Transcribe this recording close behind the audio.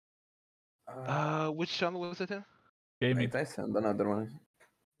Which channel was it in? Gaming. Wait, I sent another one.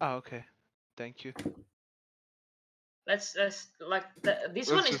 Oh, okay. Thank you. Let's like this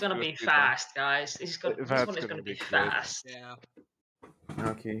Let's one is just gonna do a be speed run. fast, guys. This That's one is gonna gonna be be great. fast. Yeah.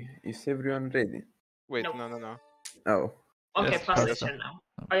 Okay, is everyone ready? Wait, Nope. no. Oh, Okay, Yes, pause faster. station now.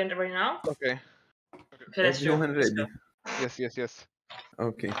 Are you ready now? Okay. Okay, let's go. everyone Let's ready? go. Yes.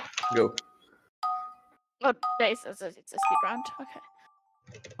 Okay, go. Oh, it's a speed round. Okay.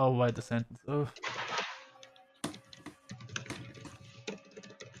 Oh, wait a sentence. Oh.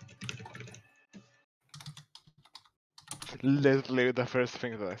 Literally the first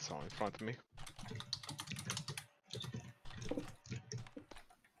thing that I saw in front of me.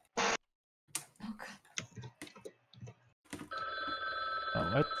 Oh god.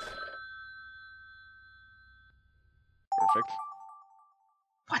 Alright. Perfect.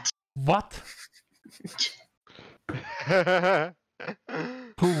 What?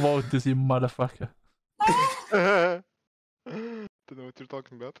 Who wrote this, you motherfucker? Don't know what you're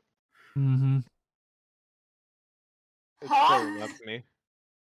talking about. Mm-hmm. It's probably not me.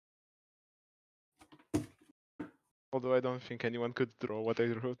 Although I don't think anyone could draw what I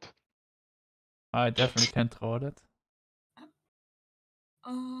wrote. I definitely can't draw that.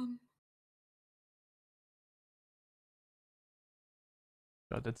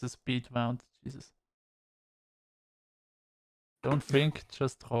 God, that's a speed round. Jesus. Don't think,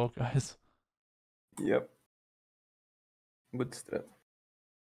 just draw, guys. Yep. Bootstrap.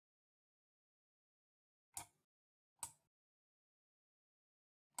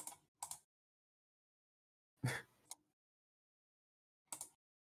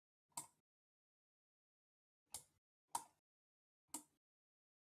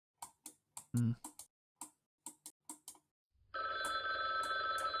 Hmm.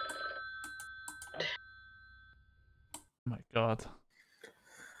 My god.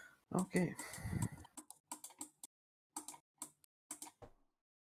 Okay.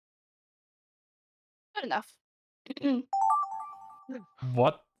 Good enough.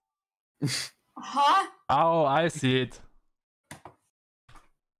 What? Huh? Oh, I see it.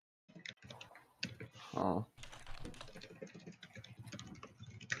 Oh.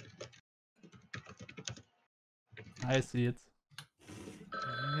 I see it.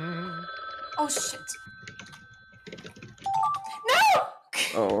 Oh shit. No!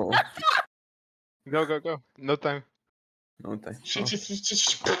 Oh. Go. No time. No time. Shit, Oh.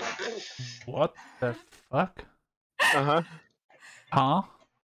 shit. What the fuck? Uh-huh. Huh?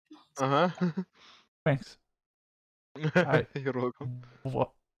 Uh-huh. Thanks. I- You're welcome.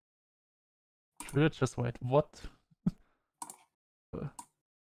 What? Should I just wait? What?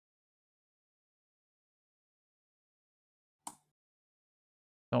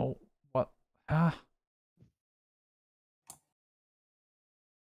 No. What? Ah.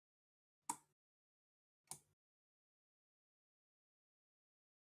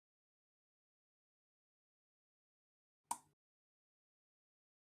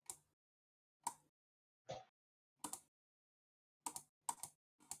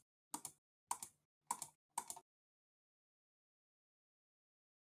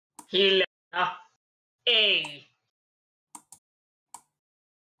 Hiljaa. Ei.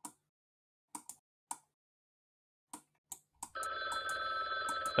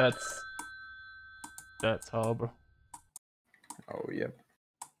 That's horrible. Oh, yep.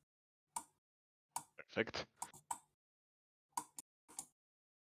 Perfect.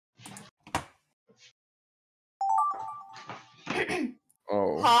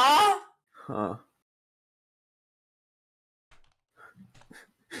 Oh. Huh? Huh.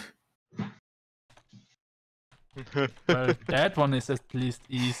 Well, that one is at least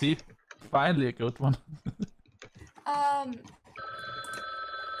easy. Finally a good one.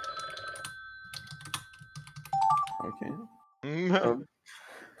 Okay. Mm.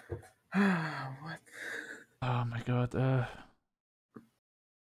 What? Oh my god. No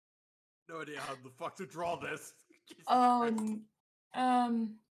idea how the fuck to draw this. Jesus Oh, Christ.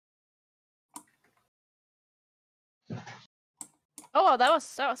 Oh, that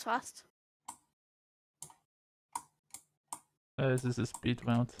was fast. This is a speed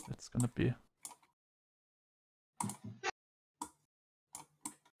round. That's gonna be.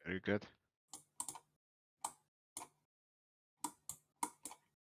 Very good.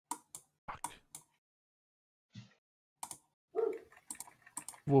 Fuck.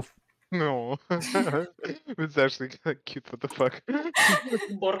 Woof. No. It's actually kind of cute. What the fuck?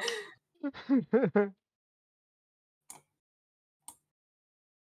 Bork.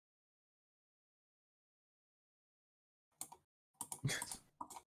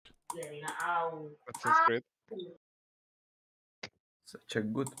 Ow. That sounds great. Such a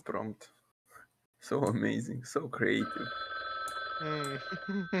good prompt. So amazing, so creative.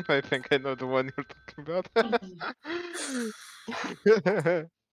 I think I know the one you're talking about.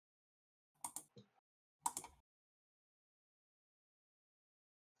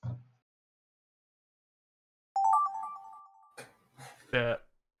 Yeah.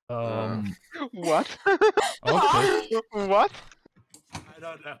 What? Okay. What? I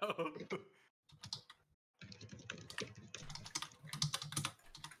don't know.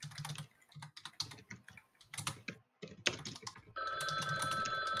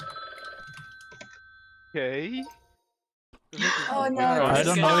 Okay. Oh no. I this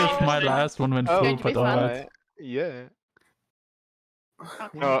don't is know if so my good. last one went Oh, through, Going to be but fun. alright. Yeah.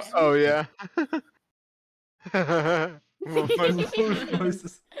 Okay. Oh yeah. Wolf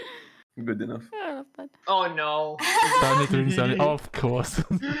Voices. Good enough. I love that. Oh no. Sunny doing Sunny. Of course.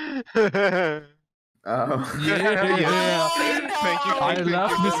 Oh. Yeah. Thank you. I thank you,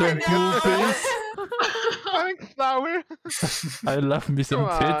 love thank me you, some very good. poopies. Thanks, Flower. I love me some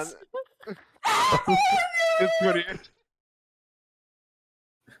Come tits. It's pretty.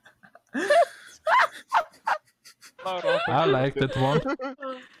 I like that one.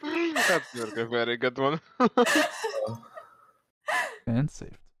 That's a very good one. And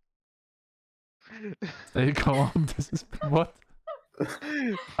saved. Stay calm. This is what?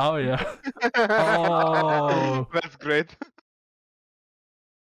 Oh yeah. Oh. That's great.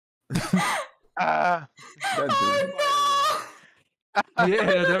 Ah. That's good.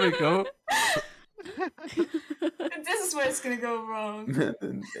 Yeah, there we go. This is where it's gonna go wrong.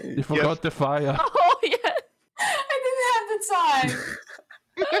 You forgot the fire. Oh yeah. I didn't have the time.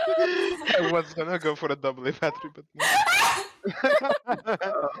 I was gonna go for a double A battery, but no.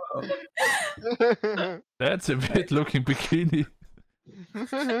 That's a bit looking bikini.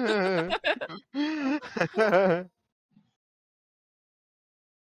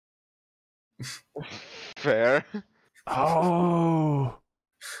 Fair. Oh.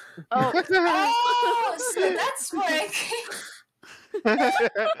 Oh. Oh, so that's working.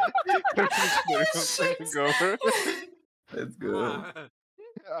 Go. That's good.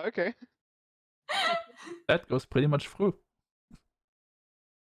 Okay. That goes pretty much through.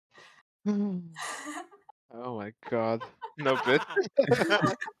 Oh my god. No bit.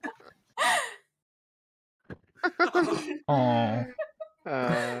 Oh.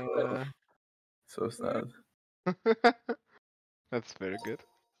 So sad. That's very good.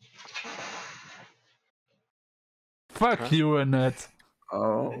 Fuck Huh? you, Annette.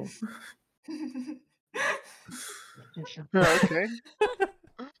 Oh. Okay.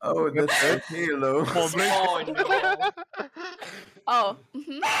 Oh, that's a halo. Oh no. Oh.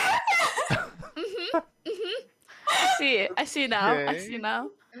 Mhm. Mhm. Mhm. I see now. I see Okay. now.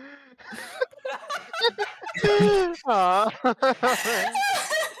 Aw.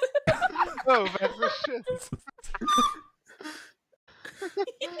 Oh, that's the shit.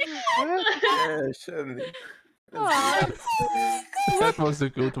 Yeah, Shirley. Aw. That was a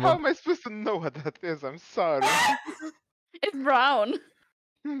good How one. am I supposed to know what that is? I'm sorry. It's brown.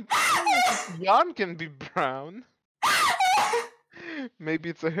 Yarn can be brown. Maybe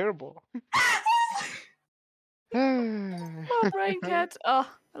it's a hairball. Oh, brain cat. Oh,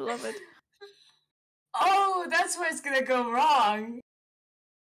 I love it. Oh, that's where it's gonna go wrong.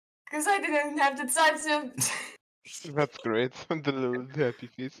 Because I didn't have the time to. That's great. The little happy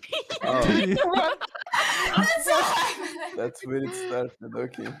face. Oh, That's why. that's where it started.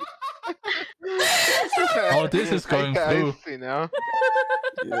 Okay. Oh, this is going I through. see now.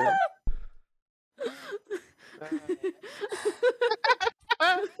 Yeah.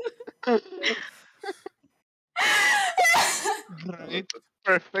 Great.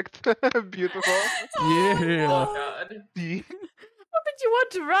 Perfect. Beautiful. Yeah. Oh god. See? What did you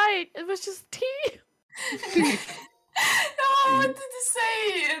want to write? It was just tea. No, I wanted to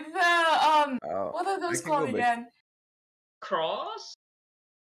say the Oh. what are those I can go called back. again? Cross?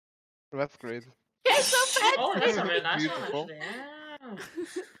 That's great. Yeah, it's so fancy. Oh, that's a really nice Beautiful. one actually. Yeah.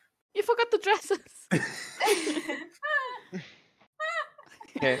 You forgot the dresses.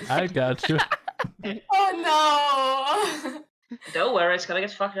 Okay. I got you. Oh no! Don't worry, it's gonna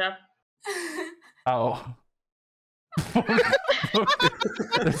get fucked up. Ow. Okay.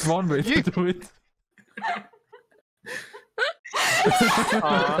 That's one way to do it.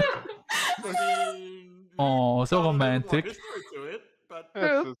 Aw, Oh, so romantic. History to it, but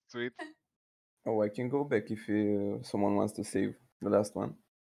that's so sweet. Oh, I can go back if someone wants to save the last one.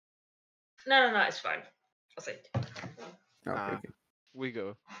 No, it's fine. I'll say it. Okay, Ah. okay. We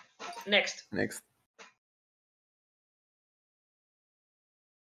go. Next. Next.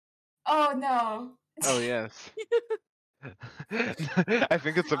 Oh no! Oh yes. I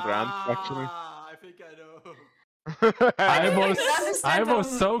think it's a brand actually. I I I was can understand how-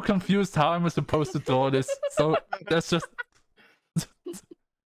 so confused how am I supposed to draw this. So that's just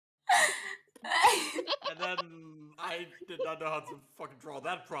And then I did not know how to fucking draw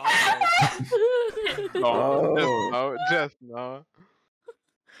that problem. No, just no.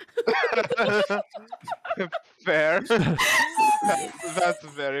 Fair. That's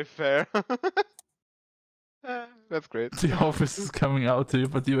very fair. That's great. the office is coming out to you,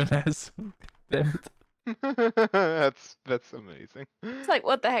 but you're an asshole. Damn it. That's amazing. It's like,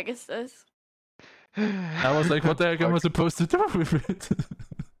 what the heck is this? I was like, what the heck am I supposed to do with it?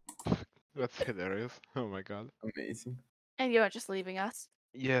 That's hilarious. Oh my god. Amazing. And you're just leaving us.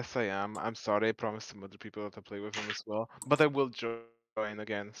 Yes, I am. I'm sorry. I promised some other people to play with him as well, but I will join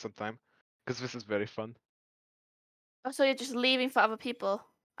again sometime because this is very fun. Oh, so you're just leaving for other people.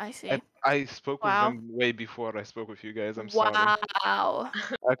 I see. I spoke Wow. with them way before I spoke with you guys. I'm sorry. Wow.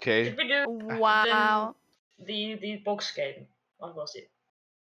 Okay, Did we do Wow. the box game? What was it?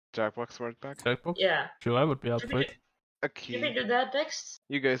 Jackbox word back. Jackbox? Yeah. Sure, I would be up Did for we, it. did we Okay, do that next?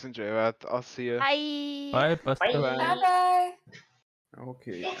 you guys enjoy that. I'll see you. Bye. Bye, Buster. Bye. Bye-bye.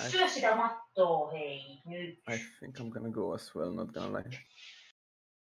 Okay, Et syö sitä mattoa, hei, nyt. I think I'm gonna go as well, not gonna lie.